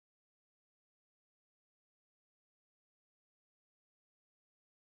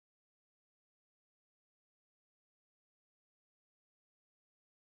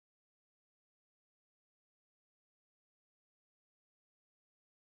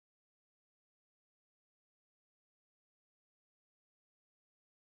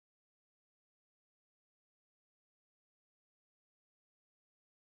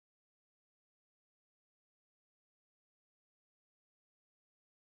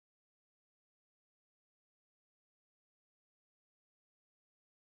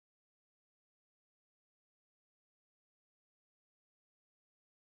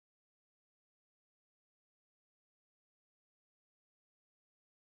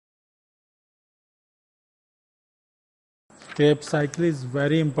Krebs cycle is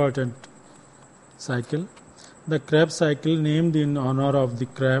very important cycle. The Krebs cycle named in honor of the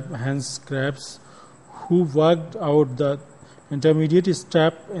Hans Krebs, who worked out the intermediate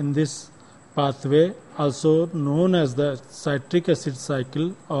step in this pathway, also known as the citric acid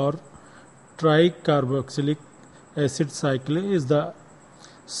cycle or tricarboxylic acid cycle, is the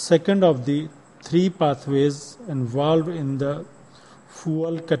second of the three pathways involved in the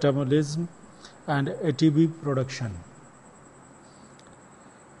fuel catabolism and ATP production.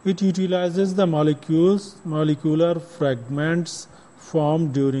 It utilizes the molecular fragments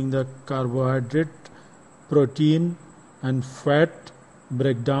formed during the carbohydrate, protein and fat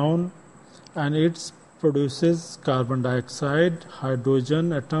breakdown, and it produces carbon dioxide,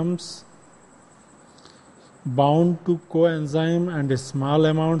 hydrogen atoms bound to coenzyme and small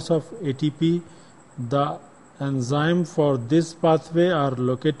amounts of ATP. The enzyme for this pathway are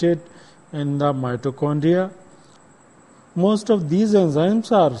located in the mitochondria. Most of these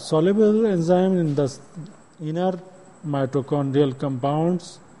enzymes are soluble enzymes in the inner mitochondrial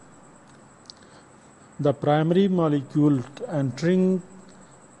compounds. The primary molecule entering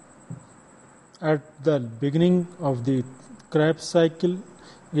at the beginning of the Krebs cycle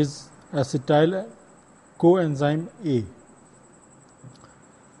is acetyl coenzyme A.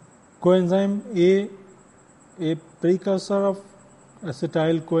 Coenzyme A precursor of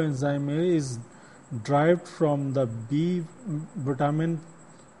acetyl coenzyme A, is derived from the B vitamin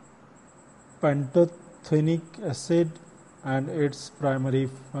pantothenic acid, and its primary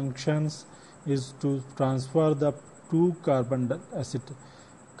functions is to transfer the two carbon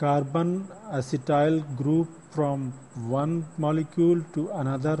acetyl group from one molecule to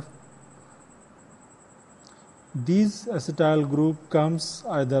another. This acetyl group comes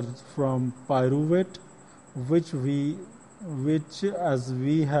either from pyruvate, which as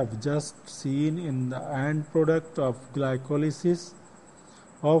we have just seen in the end product of glycolysis,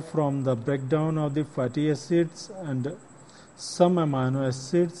 or from the breakdown of the fatty acids and some amino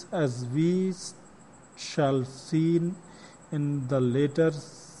acids, as we shall see in the later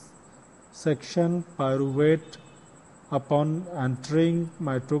section. Pyruvate, upon entering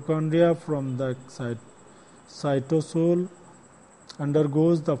mitochondria from the cytosol,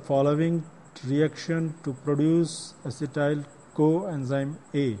 undergoes the following reaction to produce acetyl coenzyme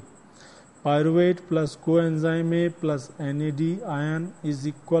A. Pyruvate plus coenzyme A plus NAD ion is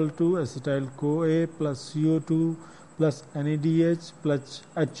equal to acetyl CoA plus CO2 plus NADH plus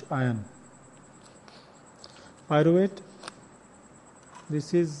H ion. Pyruvate,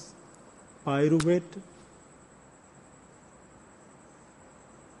 this is pyruvate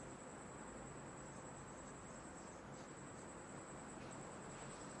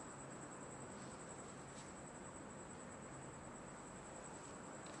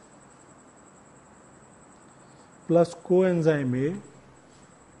plus coenzyme A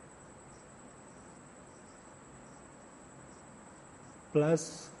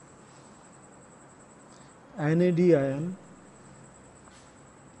plus NAD ion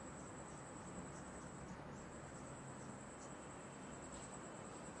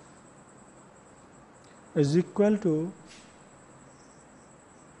is equal to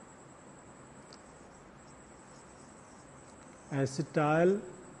acetyl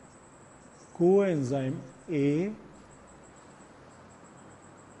coenzyme A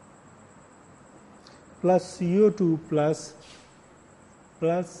plus CO2 plus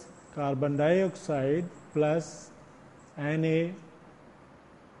carbon dioxide plus NaDH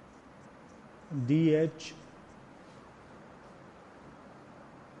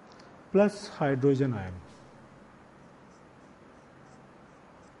plus hydrogen ion.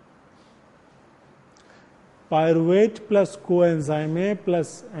 Pyruvate plus coenzyme A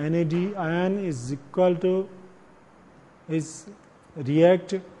plus NAD ion is equal to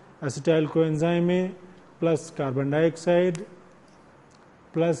react acetyl coenzyme A plus carbon dioxide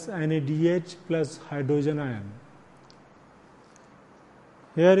plus NaDH plus hydrogen ion.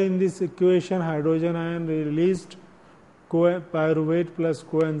 Here in this equation, hydrogen ion released, pyruvate plus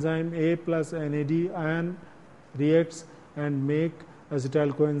coenzyme A plus NAD ion reacts and make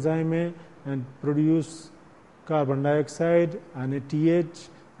acetyl coenzyme A and produce carbon dioxide,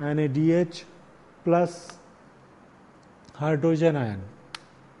 NaDH plus hydrogen ion.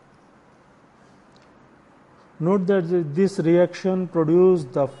 Note that this reaction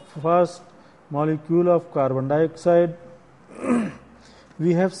produced the first molecule of carbon dioxide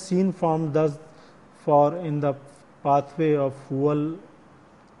we have seen formed thus far in the pathway of fuel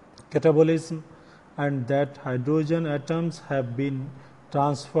catabolism, and that hydrogen atoms have been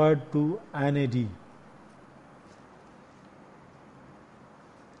transferred to NAD.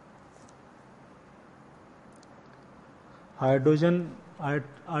 hydrogen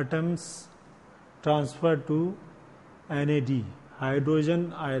atoms transfer to NAD.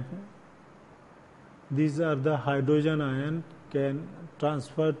 These are the hydrogen ion can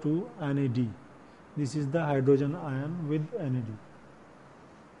transfer to NAD. This is the hydrogen ion with NAD.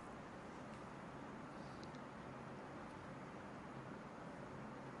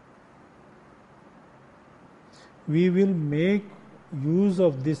 We will make use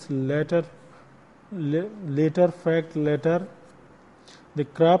of this later fact later. The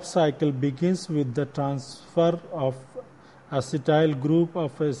Krebs cycle begins with the transfer of acetyl group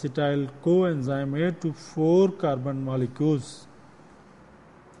of acetyl coenzyme A to 4 carbon molecules.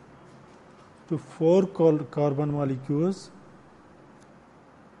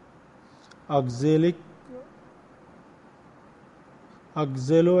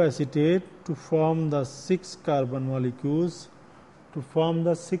 Oxaloacetate to form the 6 carbon molecules.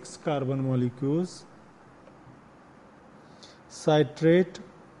 Citrate.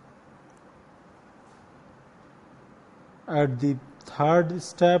 At the third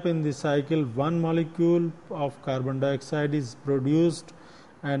step in the cycle, 1 molecule of carbon dioxide is produced,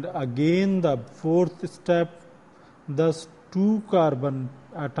 and again the fourth step, thus 2 carbon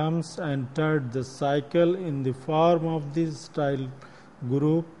atoms entered the cycle in the form of the acetyl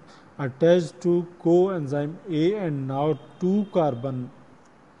group attached to coenzyme A, and now 2 carbons,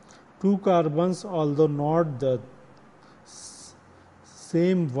 although not the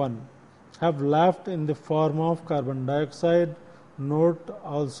same one, have left in the form of carbon dioxide. Note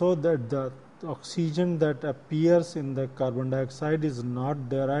also that the oxygen that appears in the carbon dioxide is not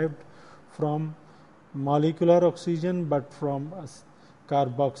derived from molecular oxygen but from a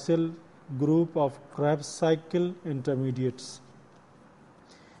carboxyl group of Krebs cycle intermediates.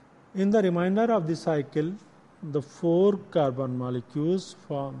 In the remainder of the cycle, the 4 carbon molecules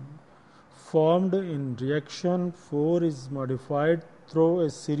formed in reaction 4 is modified through a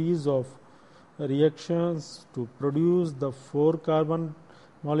series of reactions to produce the 4 carbon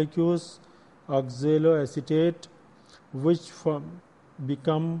molecules oxaloacetate, which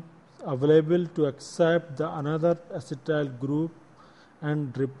become available to accept the another acetyl group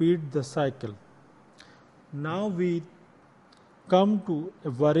and repeat the cycle. Now we come to a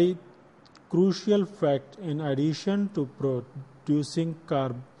very crucial fact. In addition to producing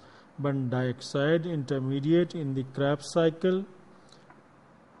carbon dioxide intermediate in the Krebs cycle,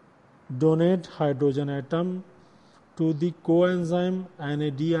 donate hydrogen atom to the coenzyme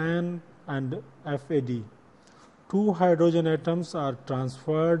NAD ion and FAD. 2 hydrogen atoms are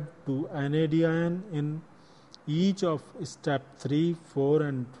transferred to NAD ion in each of step 3, 4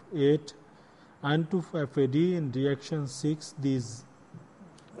 and 8, and to FAD in reaction 6. These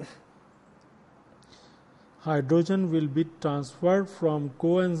hydrogen will be transferred from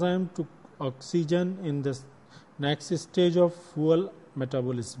coenzyme to oxygen in the next stage of fuel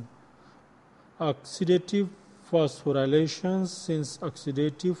metabolism. Oxidative phosphorylation. Since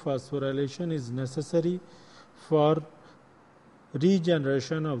oxidative phosphorylation is necessary for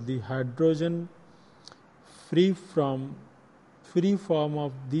regeneration of the hydrogen free form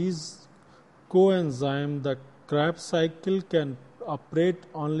of these coenzyme, the Krebs cycle can operate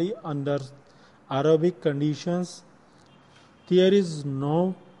only under aerobic conditions. There is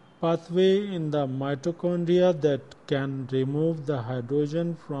no pathway in the mitochondria that can remove the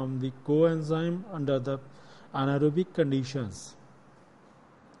hydrogen from the coenzyme under the anaerobic conditions.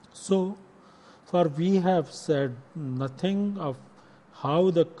 So far we have said nothing of how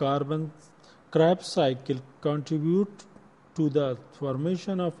the Krebs cycle contribute to the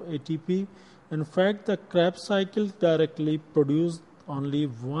formation of ATP. In fact, the Krebs cycle directly produces only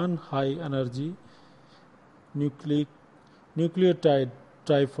one high energy nucleotide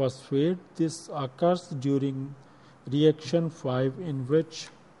triphosphate. This occurs during reaction 5, in which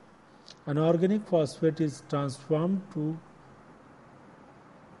an organic phosphate is transformed to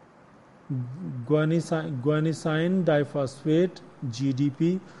guanosine diphosphate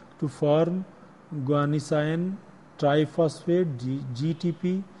GDP to form guanosine triphosphate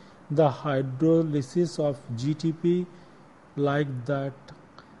GTP. The hydrolysis of GTP, like that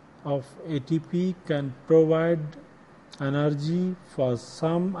of ATP, can provide energy for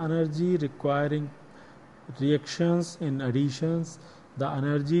some energy requiring reactions. In addition, the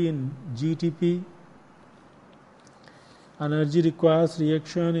energy in GTP energy requires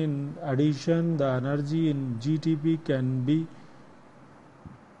reaction. In addition, the energy in GTP can be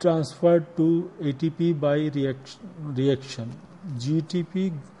transferred to ATP by reaction.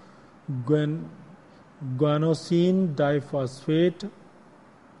 GTP guanosine diphosphate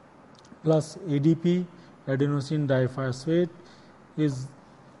plus ADP adenosine diphosphate is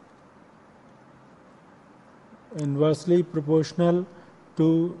inversely proportional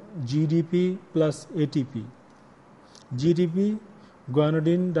to GDP plus ATP. GDP,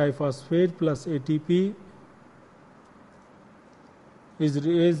 guanidine diphosphate plus ATP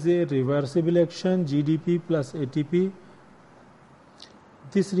is a reversible action, GDP plus ATP.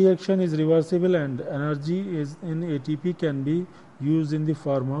 This reaction is reversible and energy is in ATP can be used in the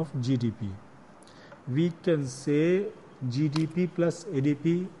form of GDP. We can say GDP plus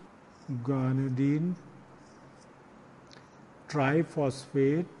ADP, guanidine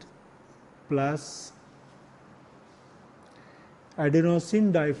triphosphate plus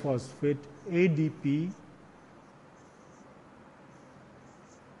adenosine diphosphate ADP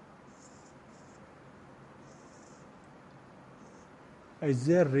is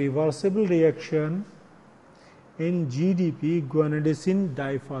a reversible reaction in GDP, guanosine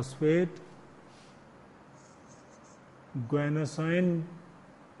diphosphate, guanosine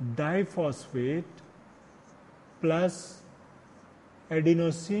diphosphate plus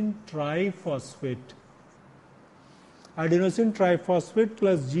adenosine triphosphate. Adenosine triphosphate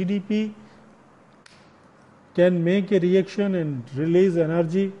plus GDP can make a reaction and release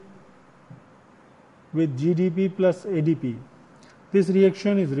energy with GDP plus ADP. This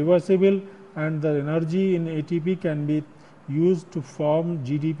reaction is reversible and the energy in ATP can be used to form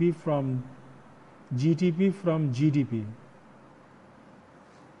GTP from GDP.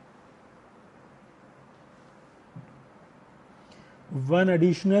 One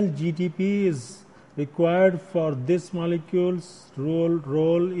additional GTP is required for this molecule's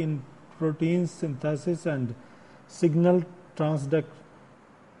role in protein synthesis and signal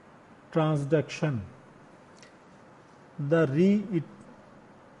transduction.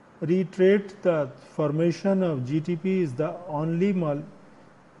 Reiterate the formation of GTP is the only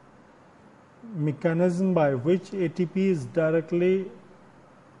mechanism by which ATP is directly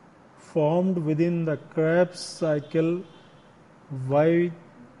formed within the Krebs cycle. Why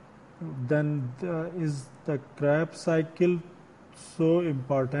then is the Krebs cycle so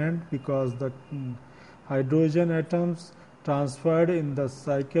important? Because the hydrogen atoms transferred in the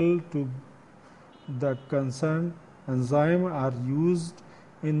cycle to the concerned enzyme are used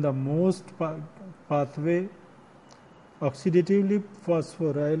in the most pathway oxidatively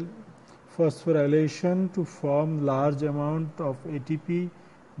phosphorylation to form large amount of ATP.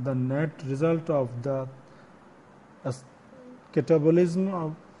 The net result of the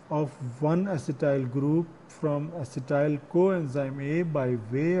catabolism of one acetyl group from acetyl coenzyme A by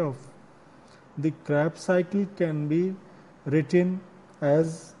way of the Krebs cycle can be written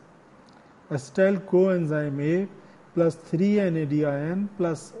as acetyl coenzyme A plus 3 NADIN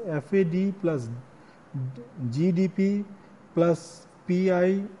plus FAD plus GDP plus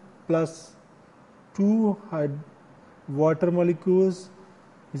PI plus 2 water molecules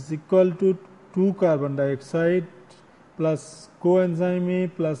is equal to 2 carbon dioxide plus coenzyme A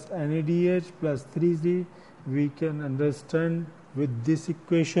plus NADH plus 3D. We can understand with this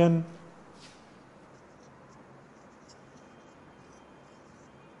equation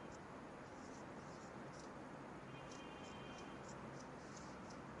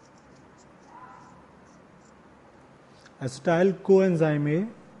acetyl coenzyme A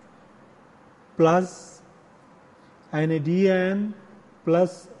plus NADN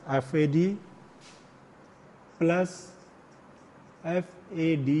plus FAD plus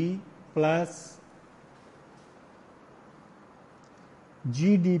FAD plus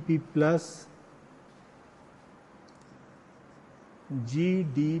GDP plus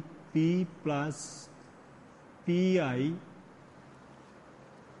GDP plus PI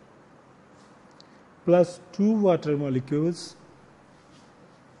plus 2 water molecules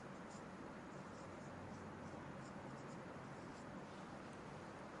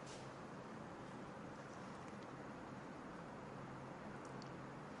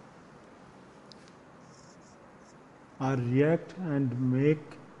are react and make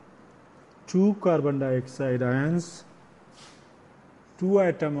 2 carbon dioxide ions, 2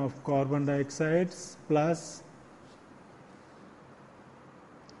 atom of carbon dioxides plus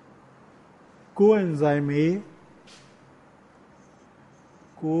coenzyme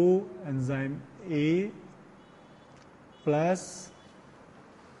A plus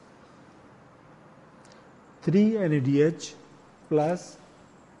 3 NADH plus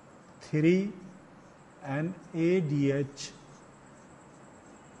 3 NADH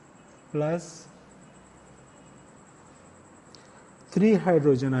plus 3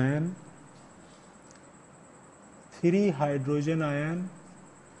 hydrogen ion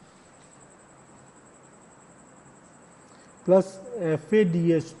plus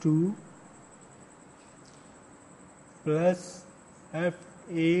FADH2 plus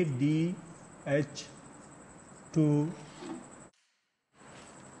FADH 2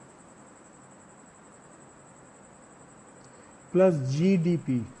 plus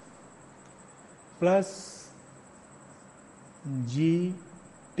GDP plus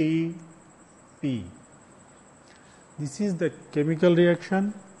GTP. This is the chemical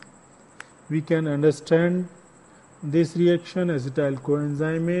reaction. We can understand this reaction: acetyl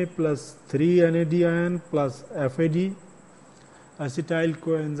coenzyme A plus 3 NAD ion plus FAD, acetyl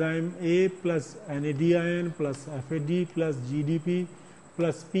coenzyme A plus NAD ion plus FAD plus GDP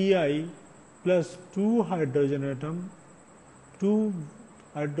plus Pi plus 2 hydrogen atom, 2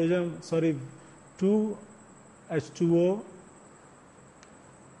 H2O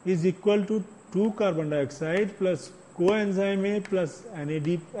is equal to 2 carbon dioxide plus coenzyme A plus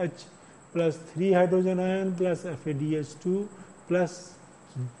NADH plus 3 hydrogen ion plus FADH2 plus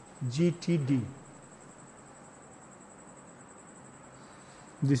GTD.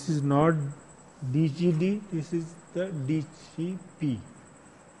 This is not DGD, this is the DGP.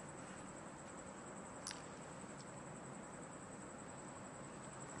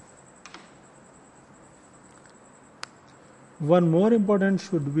 One more important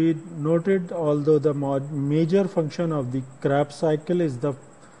should be noted: although the major function of the Krebs cycle is the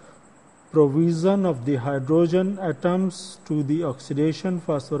provision of the hydrogen atoms to the oxidation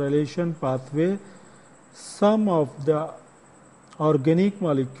phosphorylation pathway, some of the organic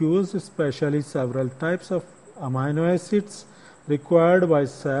molecules, especially several types of amino acids required by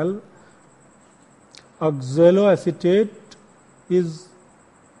cell, oxaloacetate is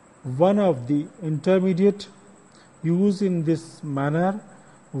one of the intermediate used in this manner.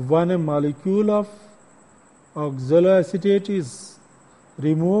 When a molecule of oxaloacetate is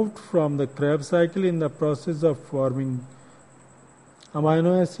removed from the Krebs cycle in the process of forming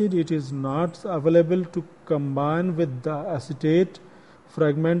amino acid, it is not available to combine with the acetate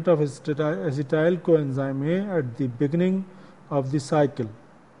fragment of acetyl coenzyme A at the beginning of the cycle.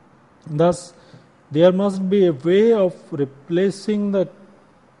 Thus, there must be a way of replacing the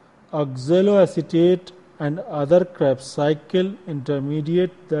oxaloacetate and other Krebs cycle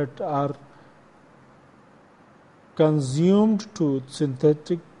intermediate that are consumed to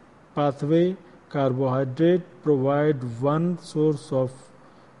synthetic pathway. Carbohydrate provide one source of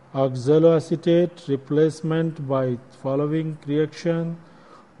oxaloacetate replacement by following reaction,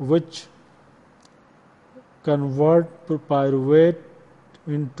 which convert pyruvate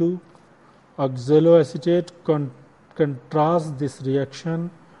into oxaloacetate. Contrast this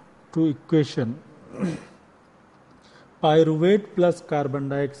reaction to equation pyruvate plus carbon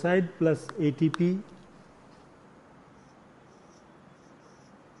dioxide plus ATP,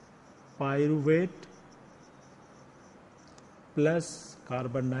 pyruvate plus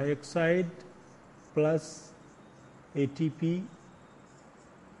carbon dioxide plus ATP,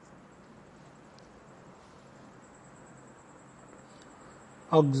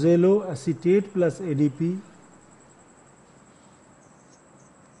 oxaloacetate plus ADP,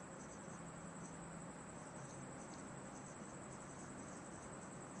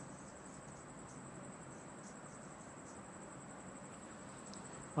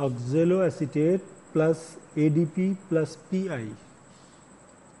 oxaloacetate plus ADP plus Pi.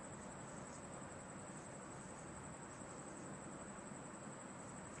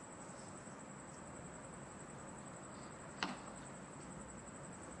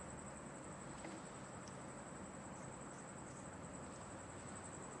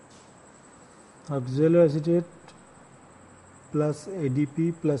 Oxaloacetate plus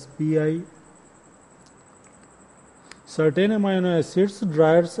ADP plus Pi. Certain amino acids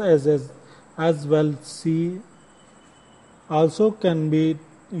derived as well C also can be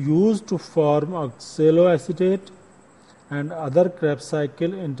used to form oxaloacetate and other Krebs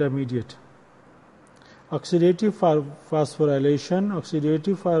cycle intermediate. Oxidative phosphorylation.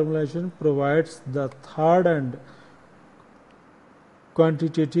 Oxidative phosphorylation provides the third and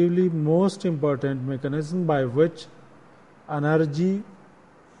quantitatively most important mechanism by which energy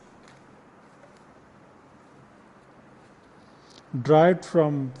derived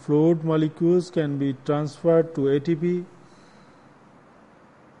from fluid molecules can be transferred to ATP.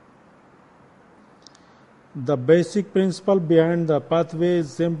 The basic principle behind the pathway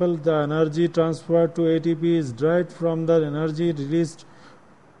is simple. The energy transferred to ATP is derived from the energy released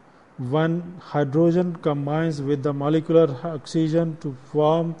when hydrogen combines with the molecular oxygen to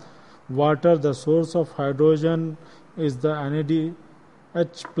form water. The source of hydrogen is the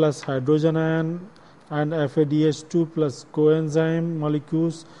NADH plus hydrogen ion and FADH2 plus coenzyme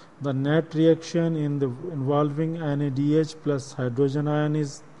molecules. The net reaction involving NADH plus hydrogen ion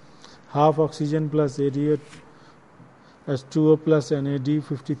is half oxygen plus 88 H2O plus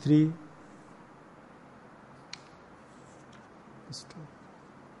NAD53.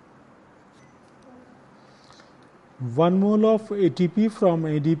 1 mole of ATP from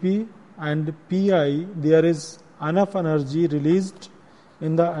ADP and PI, there is enough energy released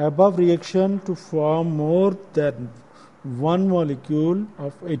in the above reaction to form more than 1 molecule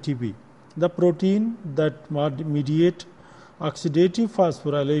of ATP. The protein that mediate oxidative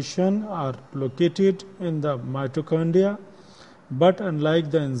phosphorylation are located in the mitochondria, but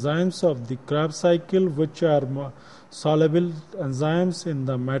unlike the enzymes of the Krebs cycle, which are soluble enzymes in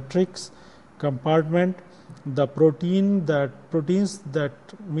the matrix compartment, the proteins that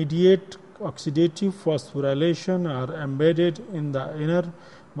mediate oxidative phosphorylation are embedded in the inner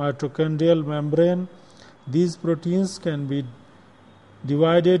mitochondrial membrane. These proteins can be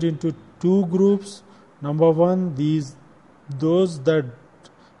divided into two groups. Number one, those that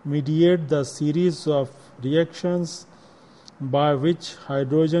mediate the series of reactions by which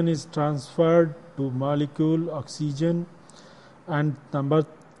hydrogen is transferred to molecule oxygen, and number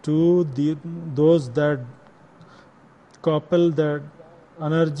two, those that couple the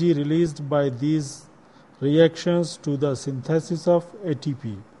energy released by these reactions to the synthesis of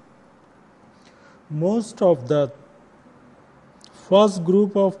ATP. Most of the first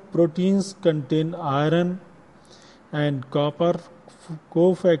group of proteins contain iron and copper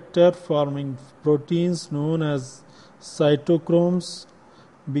cofactor, forming proteins known as cytochromes.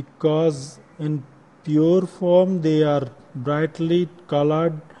 Because in pure form they are brightly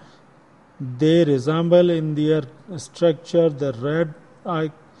colored, they resemble in their structure the red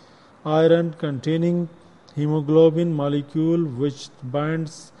iron containing hemoglobin molecule which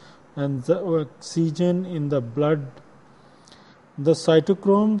binds oxygen in the blood. The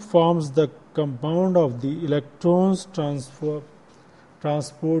cytochrome forms the compound of the electrons transport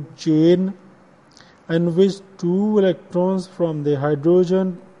chain, in which two electrons from the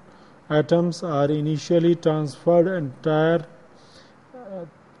hydrogen atoms are initially transferred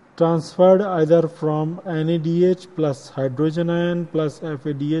either from NADH plus hydrogen ion plus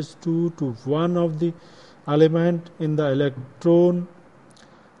FADH2 to one of the element in the electron.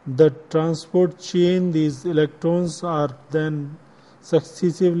 The transport chain, these electrons are then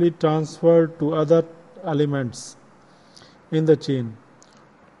successively transferred to other elements in the chain,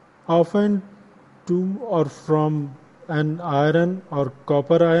 often to or from an iron or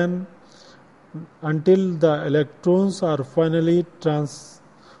copper ion, until the electrons are finally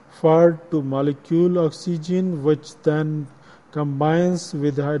transferred to molecule oxygen, which then combines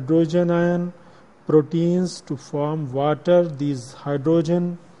with hydrogen ion proteins to form water. These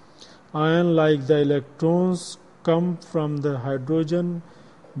hydrogen ion, like the electrons, come from the hydrogen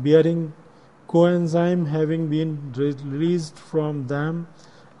bearing coenzyme having been released from them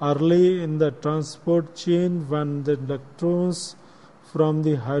early in the transport chain when the electrons from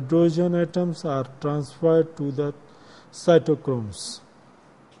the hydrogen atoms are transferred to the cytochromes.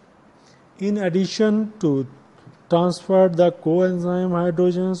 In addition to transfer the coenzyme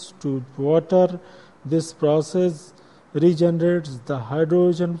hydrogens to water, this process regenerates the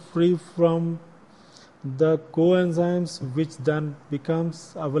hydrogen free from the coenzymes, which then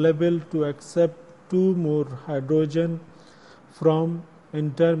becomes available to accept two more hydrogen from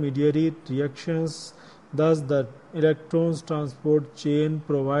intermediary reactions. Thus, the electrons transport chain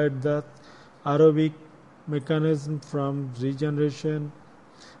provide the aerobic mechanism from regenerating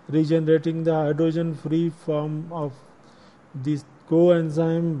the hydrogen free form of this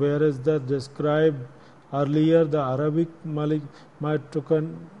coenzyme, whereas the described earlier the aerobic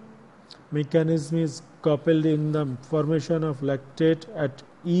mechanism is coupled in the formation of lactate at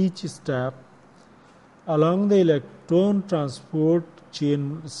each step. Along the electron transport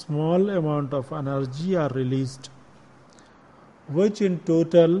chain, small amount of energy are released, which in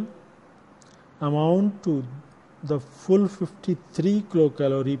total amount to the full 53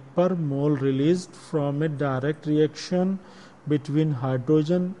 kilocalorie per mole released from a direct reaction between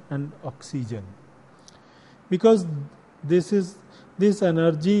hydrogen and oxygen. Because this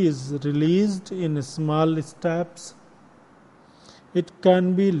energy is released in small steps, it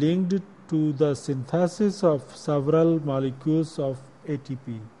can be linked to the synthesis of several molecules of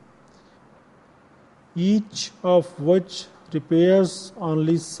ATP, each of which requires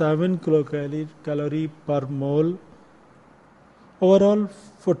only 7 kilocalorie per mole. Overall,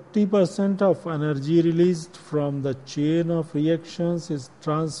 40% of energy released from the chain of reactions is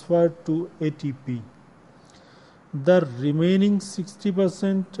transferred to ATP, the remaining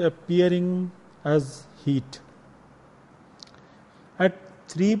 60% appearing as heat. At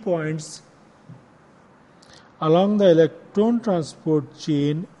 3 points along the electron transport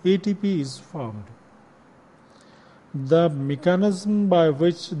chain, ATP is formed. The mechanism by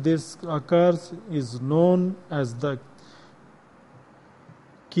which this occurs is known as the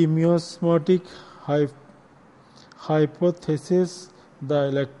chemiosmotic hypothesis, the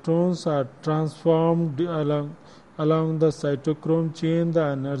electrons are transformed along the cytochrome chain. The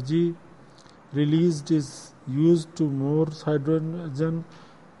energy released is used to move hydrogen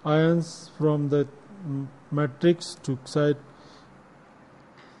ions from the matrix to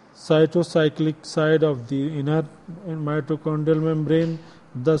cytocyclic side of the inner mitochondrial membrane,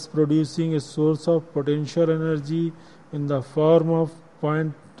 thus producing a source of potential energy in the form of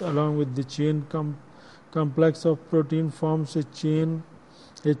point. Along with the chain complex of protein forms a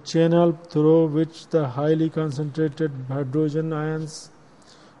channel through which the highly concentrated hydrogen ions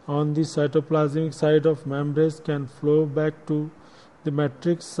on the cytoplasmic side of membranes can flow back to the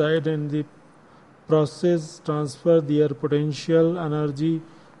matrix side, and the process transfer their potential energy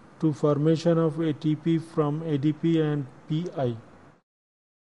to formation of ATP from ADP and PI.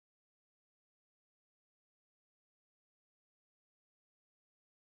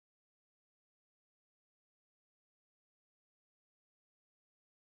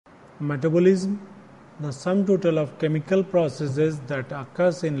 Metabolism, the sum total of chemical processes that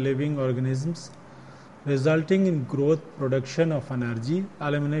occurs in living organisms, resulting in growth, production of energy,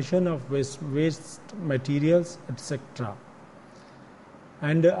 elimination of waste materials, etc.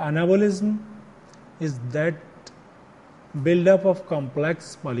 And anabolism is that build-up of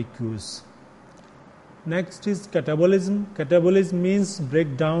complex molecules. Next is catabolism. Catabolism means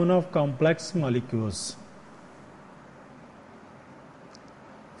breakdown of complex molecules.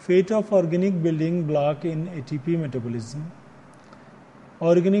 Fate of organic building block in ATP metabolism.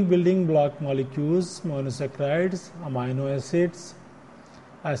 Organic building block molecules, monosaccharides, amino acids,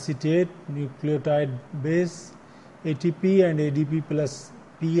 acetate, nucleotide base, ATP and ADP plus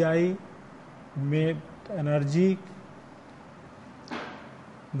PI made energy.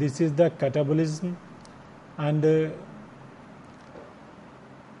 This is the catabolism, and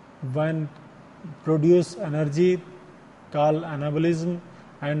when produce energy called anabolism,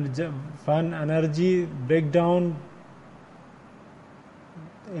 and when energy breakdown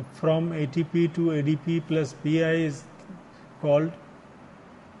from ATP to ADP plus PI is called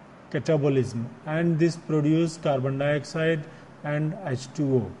catabolism, and this produces carbon dioxide and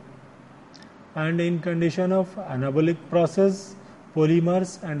H2O. And in condition of anabolic process,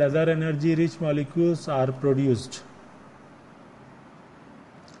 polymers and other energy rich molecules are produced.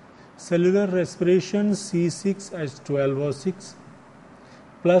 Cellular respiration, C6H12O6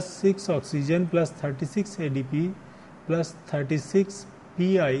 plus 6 oxygen plus 36 ADP plus 36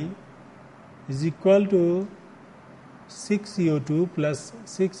 PI is equal to 6 CO2 plus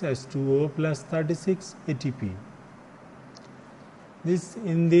 6 H2O plus 36 ATP. This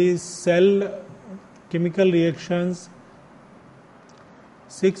in the cell chemical reactions,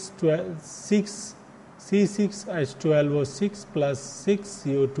 C6H12O6 plus 6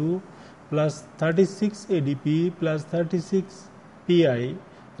 CO2 plus 36 ADP plus 36 PI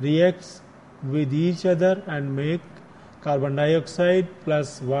reacts with each other and make carbon dioxide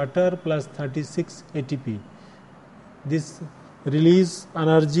plus water plus 36 ATP. This release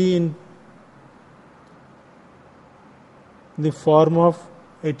energy in the form of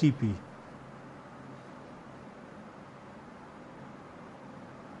ATP.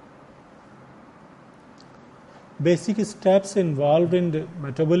 Basic steps involved in the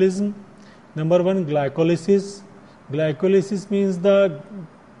metabolism. Number 1, glycolysis. Glycolysis means the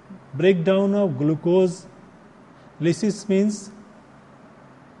breakdown of glucose. Lysis means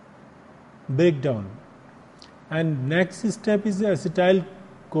breakdown. And next step is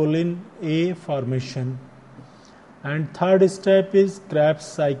acetylcholine A formation. And third step is Krebs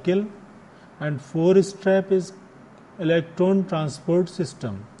cycle. And fourth step is electron transport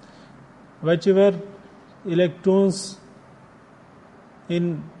system. Whichever electrons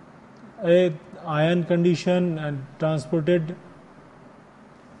in a ion condition and transported,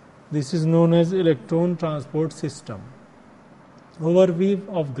 this is known as electron transport system. Overview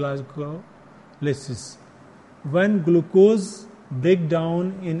of glycolysis. When glucose break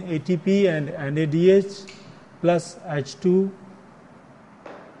down in ATP and NADH plus H2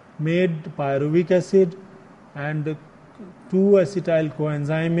 made pyruvic acid and 2-acetyl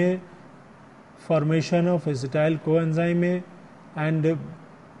coenzyme A, formation of acetyl coenzyme A, and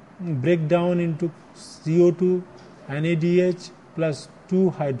break down into CO2, NADH plus 2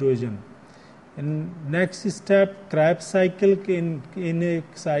 hydrogen. In next step, Krebs cycle, in a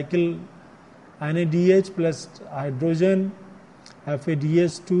cycle NADH plus hydrogen,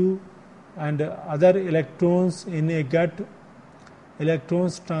 FADH2 and other electrons in a gut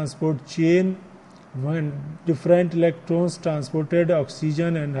electrons transport chain. When different electrons transported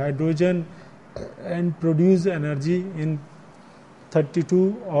oxygen and hydrogen and produce energy in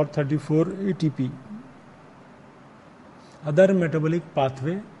 32 or 34 ATP. Other metabolic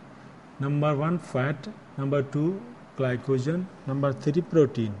pathway: number 1 fat, number 2 glycogen, number 3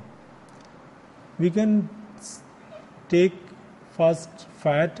 protein. We can take first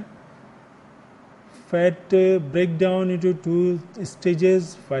fat. Fat break down into two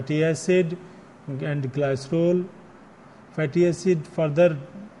stages: fatty acid and glycerol. Fatty acid further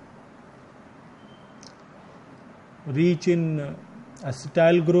reach in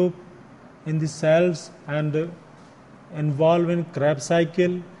acetyl group in the cells and involve in Krebs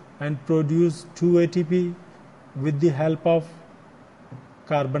cycle and produce 2 ATP with the help of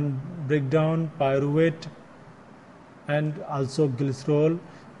carbon breakdown, pyruvate and also glycerol.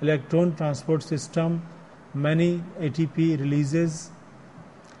 Electron transport system, many ATP releases.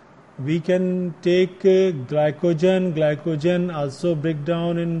 We can take glycogen. Glycogen also break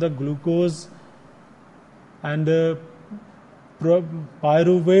down in the glucose and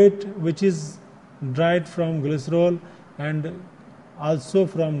pyruvate, which is derived from glycerol and also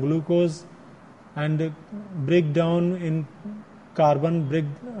from glucose, and break down in carbon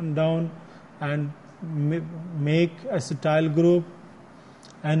breakdown and make acetyl group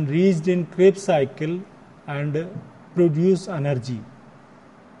and reached in Krebs cycle and produce energy.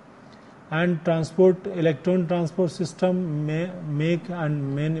 And transport, electron transport system make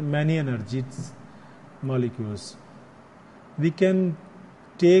and many energies molecules. We can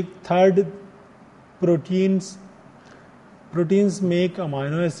take third proteins. Proteins make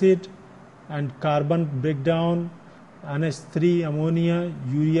amino acid and carbon breakdown, NH3 ammonia,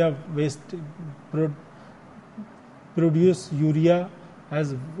 urea waste, produce urea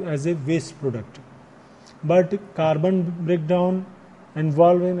as a waste product. But carbon breakdown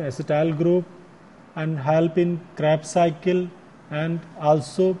involve in acetyl group and help in Krebs cycle and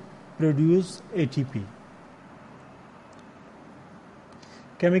also produce ATP.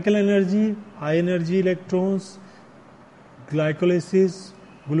 Chemical energy: high energy electrons, glycolysis,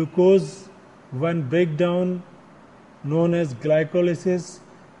 glucose when breakdown known as glycolysis,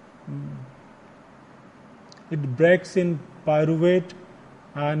 it breaks in pyruvate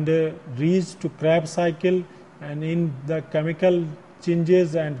and reach to Krebs cycle, and in the chemical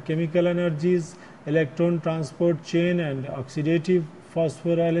changes and chemical energies, electron transport chain and oxidative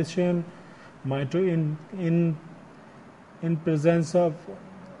phosphorylation, in presence of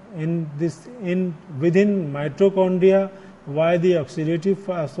within mitochondria. Why the oxidative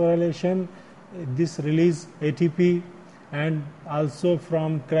phosphorylation? This release ATP, and also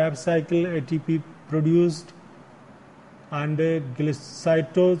from Krebs cycle ATP produced, and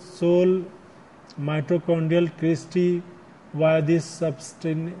cytosol mitochondrial crystal via this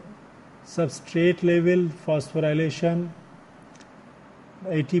substrate level phosphorylation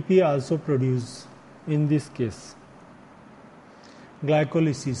ATP also produced in this case.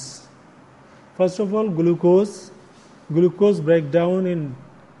 Glycolysis: first of all, glucose breakdown in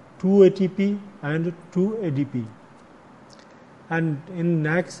 2 ATP and 2 ADP, and in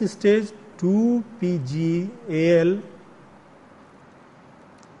next stage 2 PGAL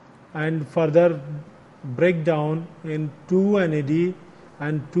and further breakdown in 2 NAD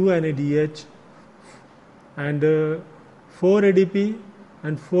and 2 NADH and 4 ADP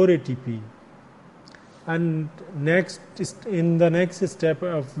and 4 ATP. And in the next step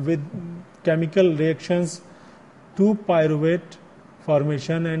with chemical reactions, 2 pyruvate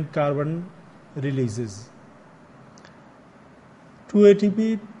formation and carbon releases. 2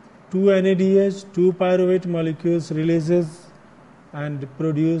 ATP, 2 NADH, 2 pyruvate molecules releases and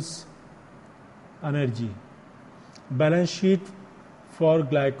produce energy. Balance sheet for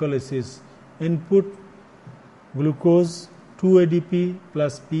glycolysis: input glucose 2 ADP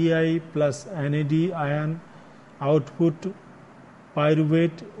plus Pi plus NAD ion, output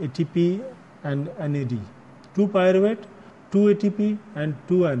pyruvate ATP and NAD. 2 pyruvate, 2 ATP and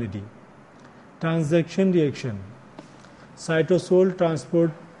 2 NAD. Transaction reaction: cytosol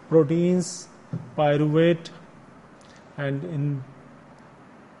transport proteins, pyruvate, and in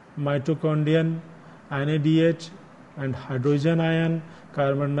mitochondrion NADH and hydrogen ion,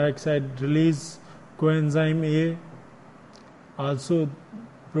 carbon dioxide release, coenzyme A also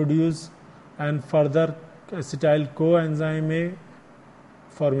produce, and further acetyl coenzyme A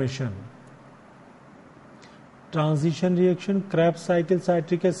formation. Transition reaction: Krebs cycle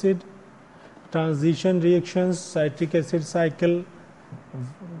citric acid. Transition reactions: citric acid cycle,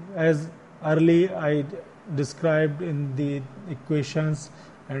 as early I described in the equations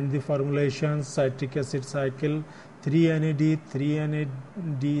and the formulations. Citric acid cycle 3 NAD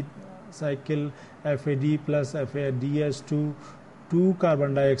cycle, FAD plus FADH2, 2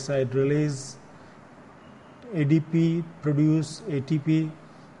 carbon dioxide release, ADP produce ATP.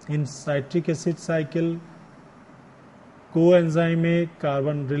 In citric acid cycle coenzyme A,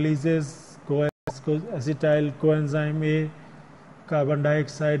 carbon releases acetyl coenzyme A, carbon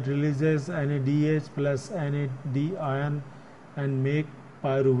dioxide releases NADH plus NAD ion and make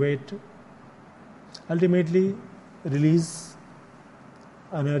pyruvate, ultimately release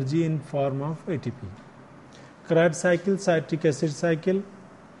energy in form of ATP. Krebs cycle, citric acid cycle.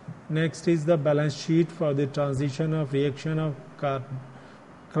 Next is the balance sheet for the transition of reaction of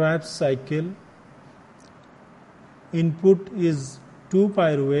Krebs cycle. Input is 2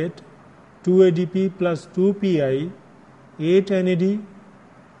 pyruvate, 2 ADP plus 2 PI, 8 NAD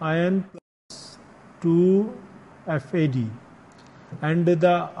ion plus 2 FAD, and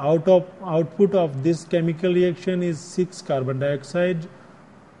the output of this chemical reaction is 6 carbon dioxide,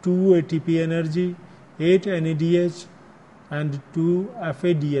 2 ATP energy, 8 NADH and 2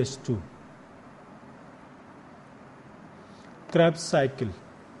 FADH2. Krebs cycle.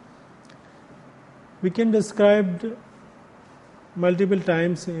 We can describe multiple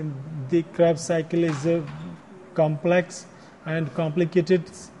times in the Krebs cycle is a complex and complicated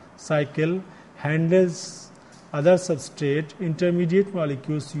cycle, handles other substrate, intermediate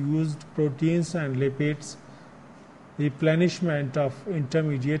molecules used, proteins and lipids, replenishment of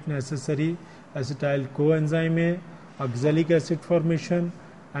intermediate necessary, acetyl coenzyme A, oxalic acid formation,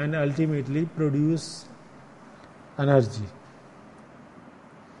 and ultimately produce energy.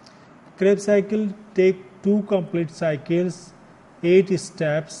 Krebs cycle take 2 complete cycles, 8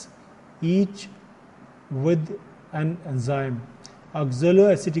 steps, each with an enzyme.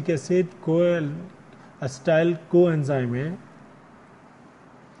 Oxaloacetic acid acetyl coenzyme A,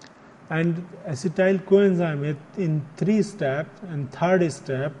 and acetyl coenzyme A in 3 steps, and third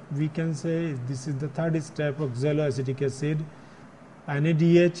step we can say this is the third step, oxaloacetic acid,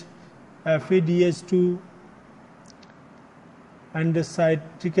 NADH, FADH2 and the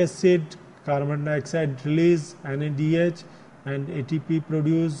citric acid, carbon dioxide release, NADH and ATP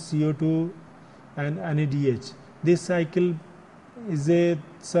produce CO2 and NADH. This cycle is a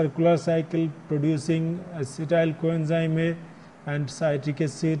circular cycle producing acetyl coenzyme A and citric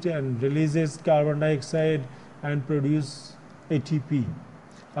acid and releases carbon dioxide and produce ATP,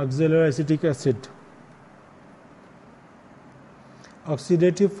 oxaloacetic acid.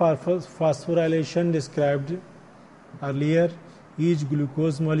 Oxidative phosphorylation described earlier. Each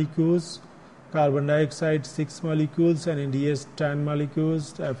glucose molecules, carbon dioxide 6 molecules, NADH 10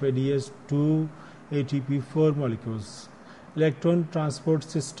 molecules, FADH 2, ATP 4 molecules. Electron transport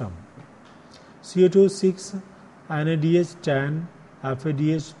system. CO2 6, NADH 10,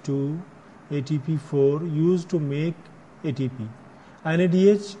 FADH 2, ATP 4 used to make ATP.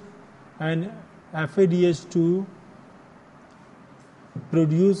 NADH and FADH 2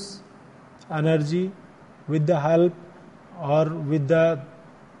 produce energy with the help or with the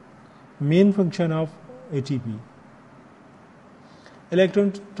main function of ATP.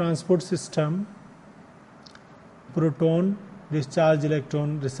 Electron transport system. Proton discharge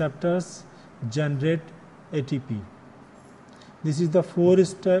electron receptors generate ATP. This is the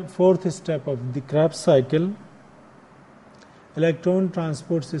fourth step of the Krebs cycle. Electron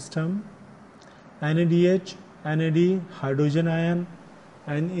transport system. NADH, NAD, hydrogen ion,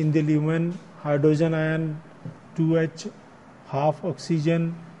 and in the lumen hydrogen ion 2H, half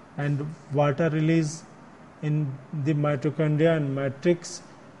oxygen and water release in the mitochondria and matrix.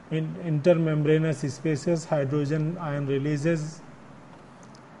 In intermembranous spaces, hydrogen ion releases.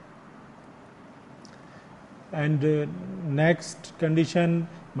 And next condition,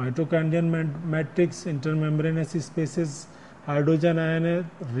 mitochondrial matrix, intermembranous spaces, hydrogen ion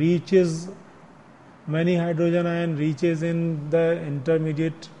reaches, many hydrogen ion reaches in the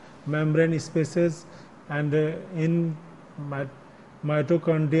intermediate membrane spaces, and in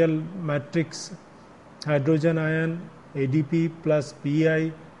mitochondrial matrix, hydrogen ion, ADP plus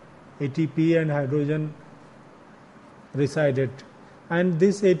PI, ATP and hydrogen resided, and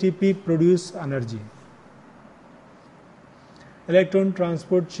this ATP produce energy. Electron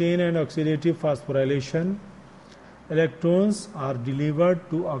transport chain and oxidative phosphorylation. Electrons are delivered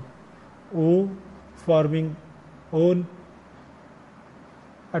to O, forming O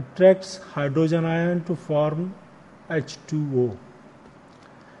attracts hydrogen ion to form H2O.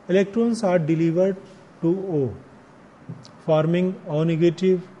 Electrons are delivered to O, forming O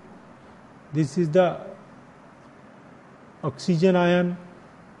negative. This is the oxygen ion.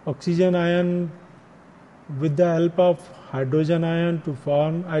 Oxygen ion with the help of hydrogen ion to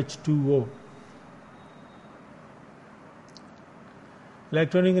form H2O.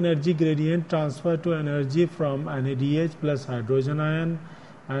 Electronic energy gradient transfer to energy from NADH plus hydrogen ion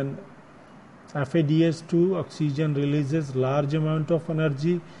and FADH2. Oxygen releases large amount of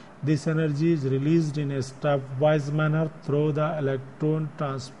energy This energy is released in a stepwise manner through the electron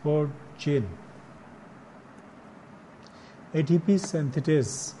transport chain. ATP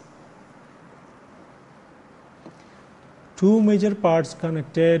synthesis. Two major parts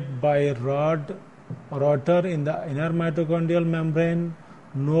connected by a rotor in the inner mitochondrial membrane,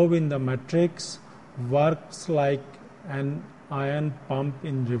 knob in the matrix, works like an ion pump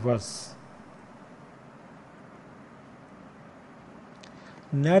in reverse.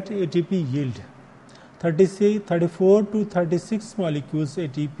 Net ATP yield: 34 to 36 molecules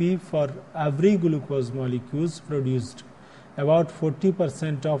ATP for every glucose molecules produced, about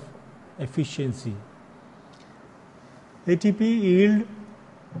 40% of efficiency. ATP yield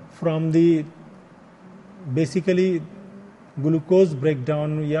from the basically glucose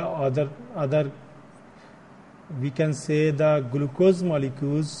breakdown, other we can say the glucose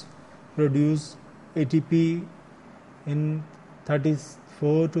molecules produce ATP in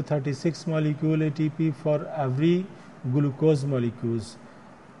 34 to 36 molecule ATP for every glucose molecules,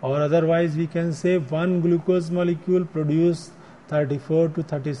 or otherwise we can say one glucose molecule produce 34 to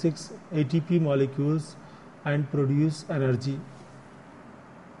 36 ATP molecules and produce energy.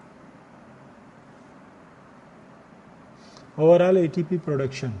 Overall ATP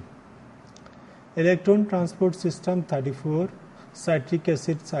production: electron transport system 34, citric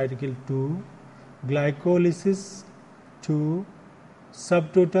acid cycle 2, glycolysis 2,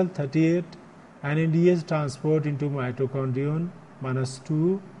 subtotal 38, NADH transport into mitochondrion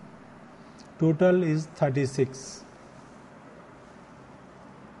 -2, total is 36.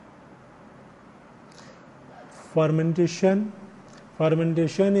 Fermentation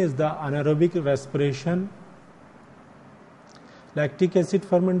is the anaerobic respiration. Lactic acid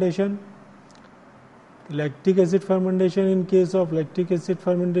fermentation. In case of lactic acid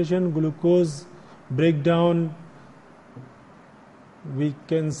fermentation, glucose breakdown, we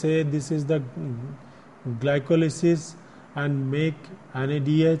can say this is the glycolysis and make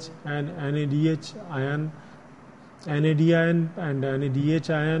NADH and NADH ion, NAD ion and NADH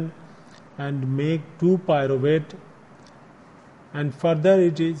ion, and make 2 pyruvate, and further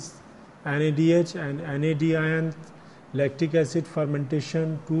it is NADH and NAD ion, lactic acid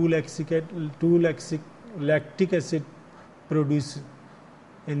fermentation, 2 lactic acid produced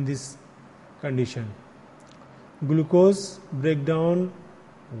in this condition. Glucose breakdown,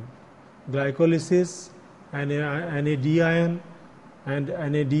 glycolysis, NAD ion and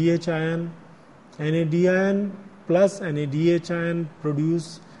NADH ion. NAD ion plus NADH ion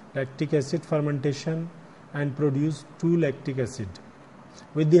produce lactic acid fermentation and produce 2 lactic acid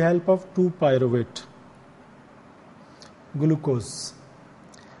with the help of 2 pyruvate. Glucose.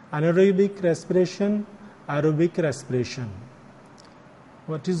 Anaerobic respiration, aerobic respiration.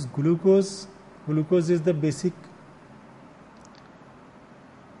 What is glucose? Glucose is the basic.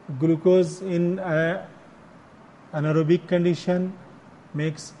 Glucose in anaerobic condition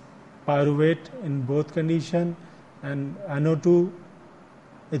makes pyruvate in both condition and NO2,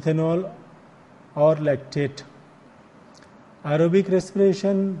 ethanol or lactate. Aerobic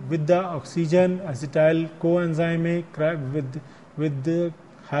respiration with the oxygen acetyl coenzyme with the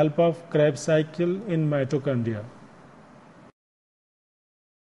help of Krebs cycle in mitochondria.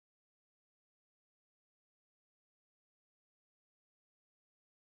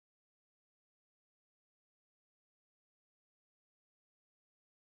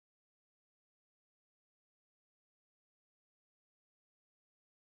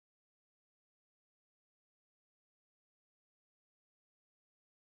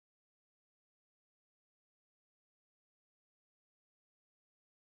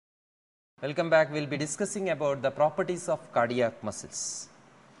 Welcome back. We will be discussing about the properties of cardiac muscles.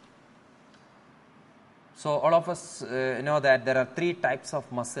 So, all of us know that there are 3 types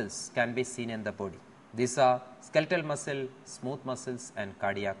of muscles can be seen in the body. These are skeletal muscle, smooth muscles and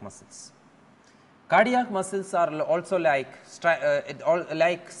cardiac muscles. Cardiac muscles are also like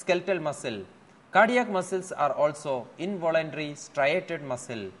skeletal muscle. Cardiac muscles are also involuntary striated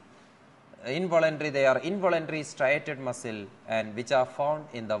muscle. They are involuntary striated muscle and which are found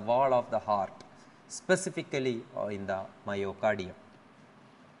in the wall of the heart, specifically in the myocardium.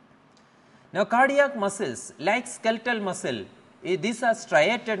 Now, cardiac muscles like skeletal muscle, these are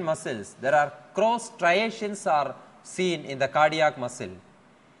striated muscles. There are cross striations are seen in the cardiac muscle.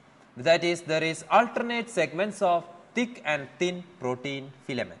 That is, there is alternate segments of thick and thin protein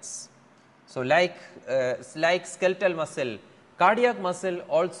filaments. So, like skeletal muscle, cardiac muscle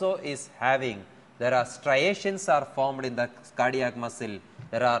also is having, there are striations are formed in the cardiac muscle.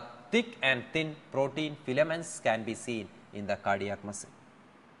 There are thick and thin protein filaments can be seen in the cardiac muscle.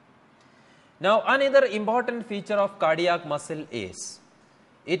 Now, another important feature of cardiac muscle is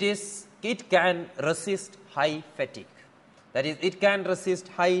it can resist high fatigue. That is, it can resist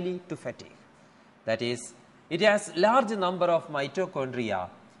highly to fatigue. That is, it has large number of mitochondria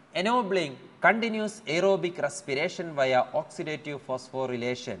enabling continuous aerobic respiration via oxidative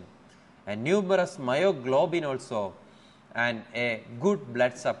phosphorylation, and numerous myoglobin also, and a good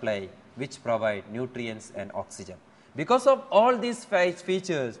blood supply which provide nutrients and oxygen. Because of all these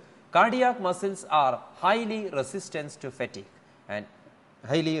features, cardiac muscles are highly resistant to fatigue and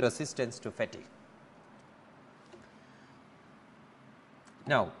highly resistant to fatigue.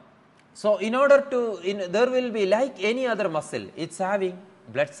 Now, so in order to, there will be like any other muscle, it is having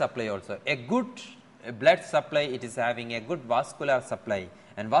blood supply also. A good blood supply, it is having a good vascular supply,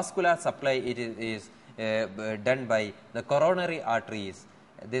 and vascular supply it is done by the coronary arteries.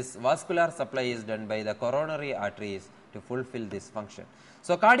 This vascular supply is done by the coronary arteries to fulfill this function.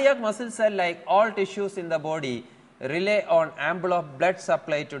 So, cardiac muscles are like all tissues in the body rely on ample of blood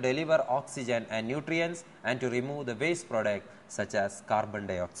supply to deliver oxygen and nutrients and to remove the waste product such as carbon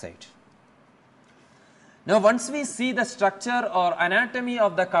dioxide. Now, once we see the structure or anatomy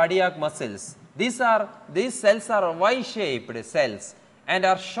of the cardiac muscles, these cells are Y-shaped cells and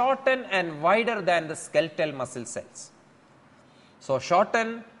are shortened and wider than the skeletal muscle cells. So,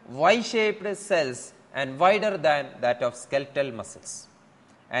 shortened Y-shaped cells and wider than that of skeletal muscles,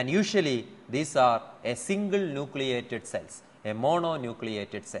 and usually these are a single nucleated cells, a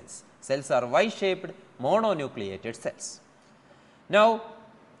mononucleated cells. Cells are Y-shaped mononucleated cells. Now,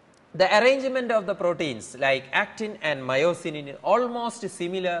 the arrangement of the proteins like actin and myosin is almost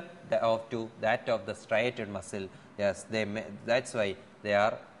similar to that of the striated muscle. Yes, that is why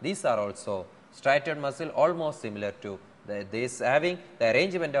these are also striated muscle almost similar to this, having the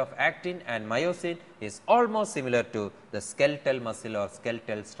arrangement of actin and myosin is almost similar to the skeletal muscle or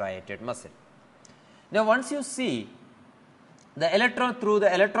skeletal striated muscle. Now, once you see the electron through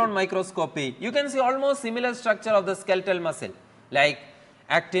the electron microscopy, you can see almost similar structure of the skeletal muscle, like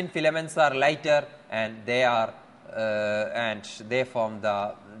actin filaments are lighter and they are they form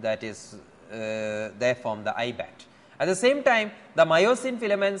the eye band. At the same time, the myosin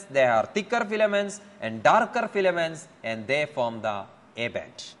filaments, they are thicker filaments and darker filaments, and they form the A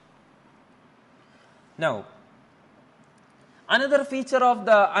band. Now, another feature of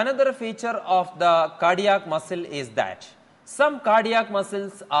the cardiac muscle is that some cardiac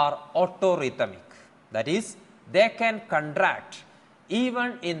muscles are autorhythmic. That is, they can contract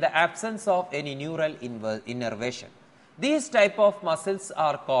even in the absence of any neural innervation. These type of cells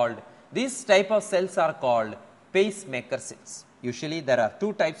are called pacemaker cells. Usually there are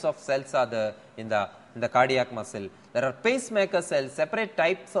two types of cells in the cardiac muscle. There are pacemaker cells, separate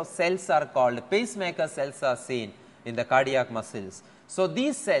types of cells are called pacemaker cells are seen in the cardiac muscles. So,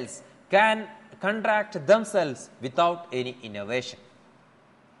 these cells can contract themselves without any innervation.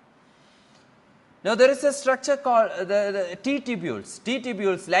 Now, there is a structure called the T-tubules.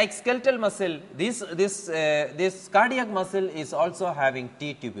 T-tubules, like skeletal muscle, this cardiac muscle is also having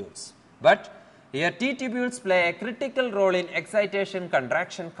T-tubules. But here T-tubules play a critical role in excitation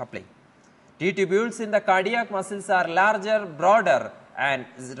contraction coupling. T-tubules in the cardiac muscles are larger, broader, and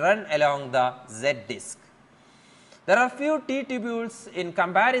run along the Z disc. There are few T-tubules in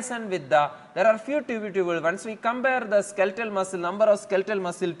comparison with once we compare the skeletal muscle, number of skeletal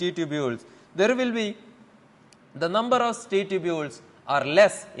muscle T-tubules, there will be the number of T-tubules are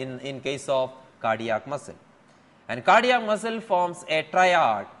less in case of cardiac muscle. And cardiac muscle forms a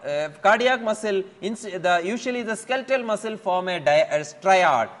triad. Cardiac muscle, usually the skeletal muscle form a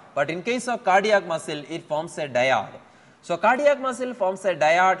triad, but in case of cardiac muscle, it forms a dyad. So, cardiac muscle forms a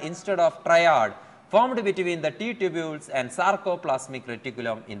dyad instead of triad, formed between the T-tubules and sarcoplasmic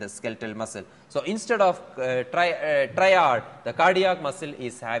reticulum in the skeletal muscle. So, instead of triad, the cardiac muscle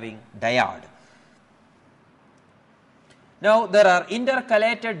is having dyad. Now, there are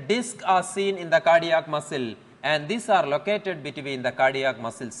intercalated discs are seen in the cardiac muscle, and these are located between the cardiac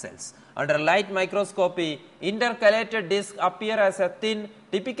muscle cells. Under light microscopy, intercalated discs appear as a thin,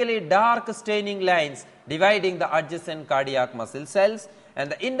 typically dark staining lines dividing the adjacent cardiac muscle cells,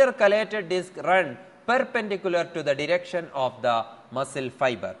 and the intercalated discs run perpendicular to the direction of the muscle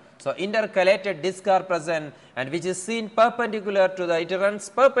fiber. So, intercalated discs are present, and which is seen perpendicular to it runs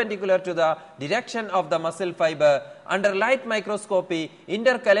perpendicular to the direction of the muscle fiber. Under light microscopy,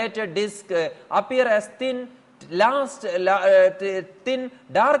 intercalated discs appear as thin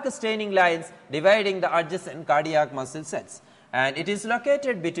dark staining lines dividing the adjacent cardiac muscle cells, and it is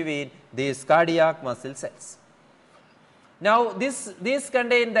located between these cardiac muscle cells. Now, these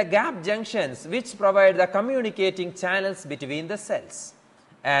contain the gap junctions which provide the communicating channels between the cells,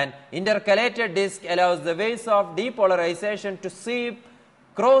 and intercalated disc allows the waves of depolarization to seep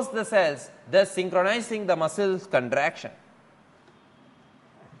cross the cells, thus synchronizing the muscle's contraction.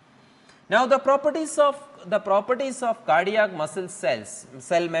 Now, the properties of cardiac muscle cells,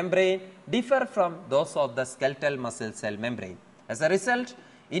 cell membrane differ from those of the skeletal muscle cell membrane. As a result,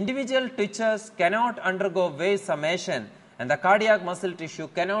 individual tissues cannot undergo wave summation and the cardiac muscle tissue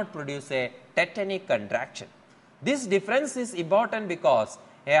cannot produce a tetanic contraction. This difference is important because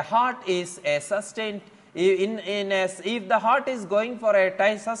a heart is a sustained, if the heart is going for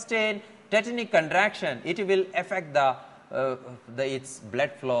a sustained tetanic contraction, it will affect its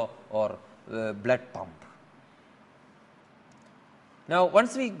blood flow or blood pump. Now,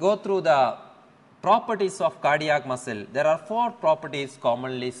 once we go through the properties of cardiac muscle, there are 4 properties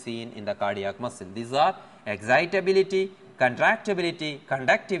commonly seen in the cardiac muscle. These are excitability, contractibility,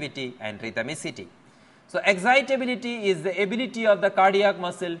 conductivity and rhythmicity. So, excitability is the ability of the cardiac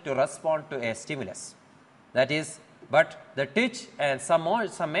muscle to respond to a stimulus, that is, but the twitch and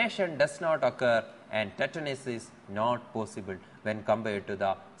summation does not occur and tetanus is not possible when compared to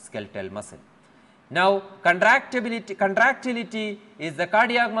the skeletal muscle. Now, contractility is the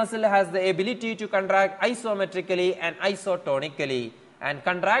cardiac muscle has the ability to contract isometrically and isotonically, and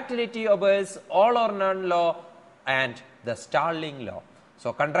contractility obeys all or none law and the Starling law.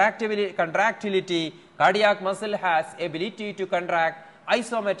 So, contractility, cardiac muscle has ability to contract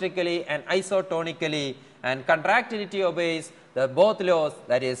isometrically and isotonically, and contractility obeys the both laws,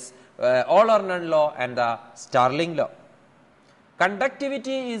 that is all or none law and the Starling law.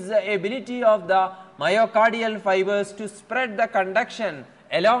 Conductivity is the ability of the myocardial fibers to spread the conduction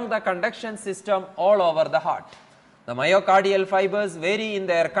along the conduction system all over the heart. The myocardial fibers vary in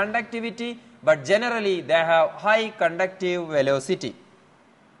their conductivity, but generally they have high conductive velocity.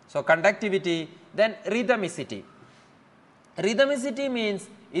 So, conductivity, then rhythmicity. Rhythmicity means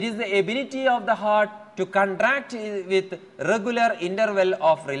it is the ability of the heart to contract with regular interval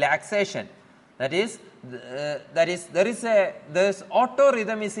of relaxation. That is there is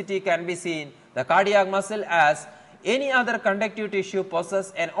autorhythmicity can be seen. The cardiac muscle, as any other conductive tissue,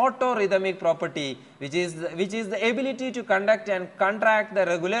 possesses an autorhythmic property, which is the ability to conduct and contract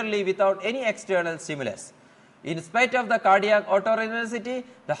regularly without any external stimulus. In spite of the cardiac autorhythmicity,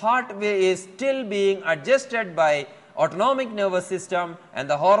 the heart is still being adjusted by autonomic nervous system and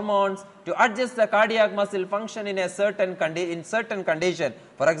the hormones to adjust the cardiac muscle function in a certain condition.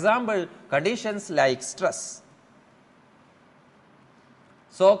 For example, conditions like stress.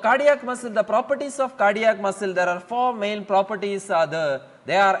 So, cardiac muscle, the properties of cardiac muscle, there are 4 main properties are there.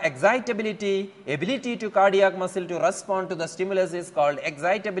 They are excitability, ability to cardiac muscle to respond to the stimulus is called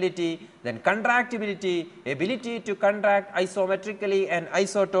excitability, then contractibility, ability to contract isometrically and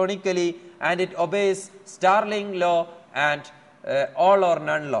isotonically, and it obeys Starling law and all or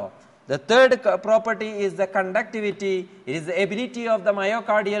none law. The third property is the conductivity. It is the ability of the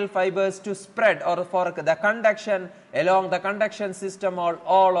myocardial fibers to spread or for the conduction along the conduction system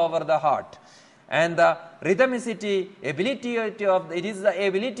all over the heart. And the rhythmicity, it is the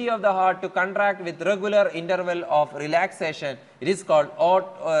ability of the heart to contract with regular interval of relaxation. It is called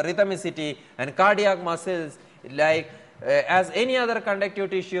rhythmicity, and cardiac muscles, like as any other conductive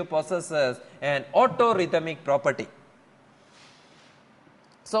tissue, possesses an autorhythmic property.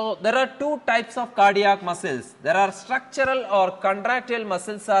 So, there are 2 types of cardiac muscles. There are structural or contractile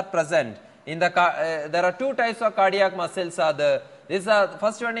muscles are present in the there are 2 types of cardiac muscles are there.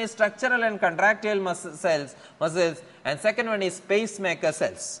 First one is structural and contractile muscles, and second one is pacemaker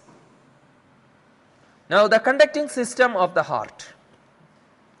cells. Now, the conducting system of the heart.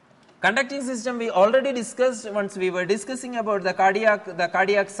 Conducting system we already discussed once we were discussing about the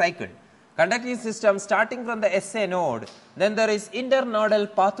cardiac cycle. Conducting system starting from the SA node, then there is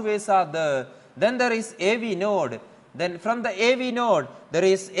internodal pathways are there, then there is AV node, then from the AV node there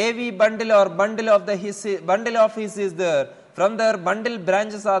is AV bundle or bundle of his is there, from there bundle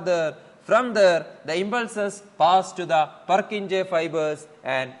branches are there, from there the impulses pass to the Purkinje fibers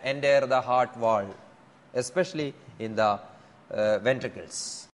and enter the heart wall, especially in the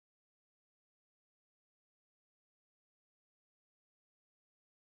ventricles.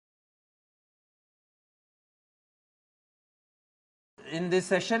 In this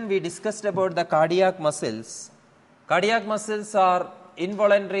session we discussed about the cardiac muscles. Cardiac muscles are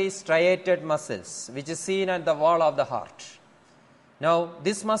involuntary striated muscles which is seen at the wall of the heart. Now,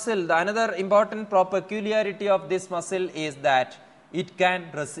 this muscle, the another important peculiarity of this muscle is that it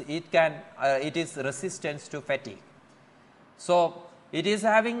is resistant to fatigue. So, it is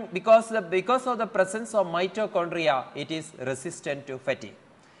having because of the presence of mitochondria, it is resistant to fatigue.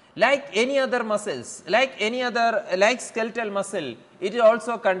 Like any other muscles, like skeletal muscle, it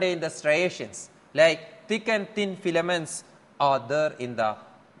also contains the striations like thick and thin filaments are there in the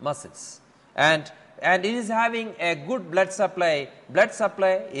muscles, and it is having a good blood supply. Blood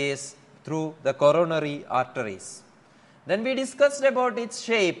supply is through the coronary arteries. Then we discussed about its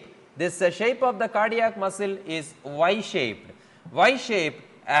shape. This shape of the cardiac muscle is Y-shaped. Y-shaped,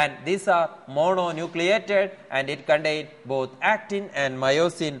 and these are mononucleated, and it contains both actin and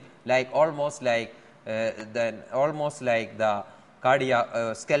myosin, like almost like the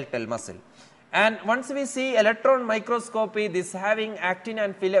cardiac skeletal muscle. And once we see electron microscopy, this having actin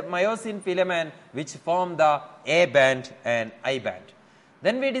and myosin filament which form the A band and I band.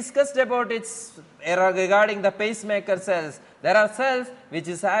 Then we discussed about its regarding the pacemaker cells. There are cells which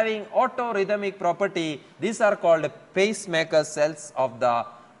is having autorhythmic property. These are called pacemaker cells of the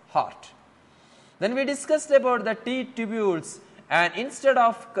heart. Then we discussed about the T tubules, and instead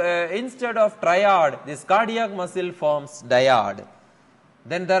of triad, this cardiac muscle forms dyad.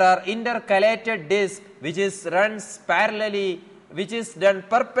 Then there are intercalated disc which is runs parallelly, which is done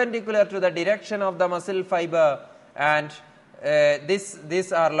perpendicular to the direction of the muscle fiber, and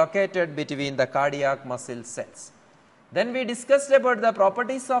these are located between the cardiac muscle cells. Then we discussed about the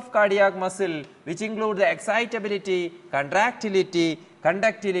properties of cardiac muscle, which include the excitability, contractility,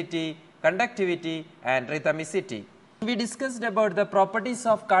 conductivity, and rhythmicity. We discussed about the properties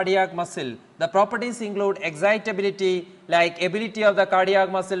of cardiac muscle. The properties include excitability, like ability of the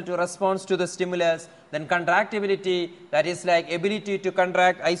cardiac muscle to respond to the stimulus, then contractibility, that is like ability to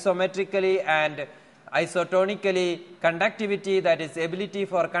contract isometrically and isotonically, conductivity, that is ability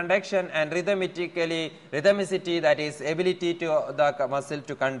for conduction, and rhythmicity, that is ability to the muscle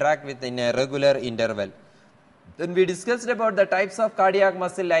to contract within a regular interval. Then we discussed about the types of cardiac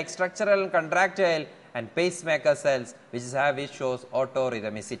muscle like structural and contractile and pacemaker cells, which shows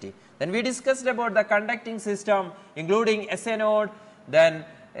autorhythmicity. Then we discussed about the conducting system, including SA node, then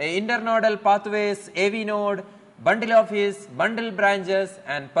internodal pathways, AV node, bundle of His, bundle branches,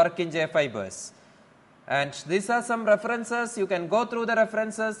 and Purkinje fibers. And these are some references. You can go through the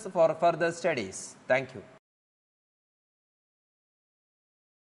references for further studies. Thank you.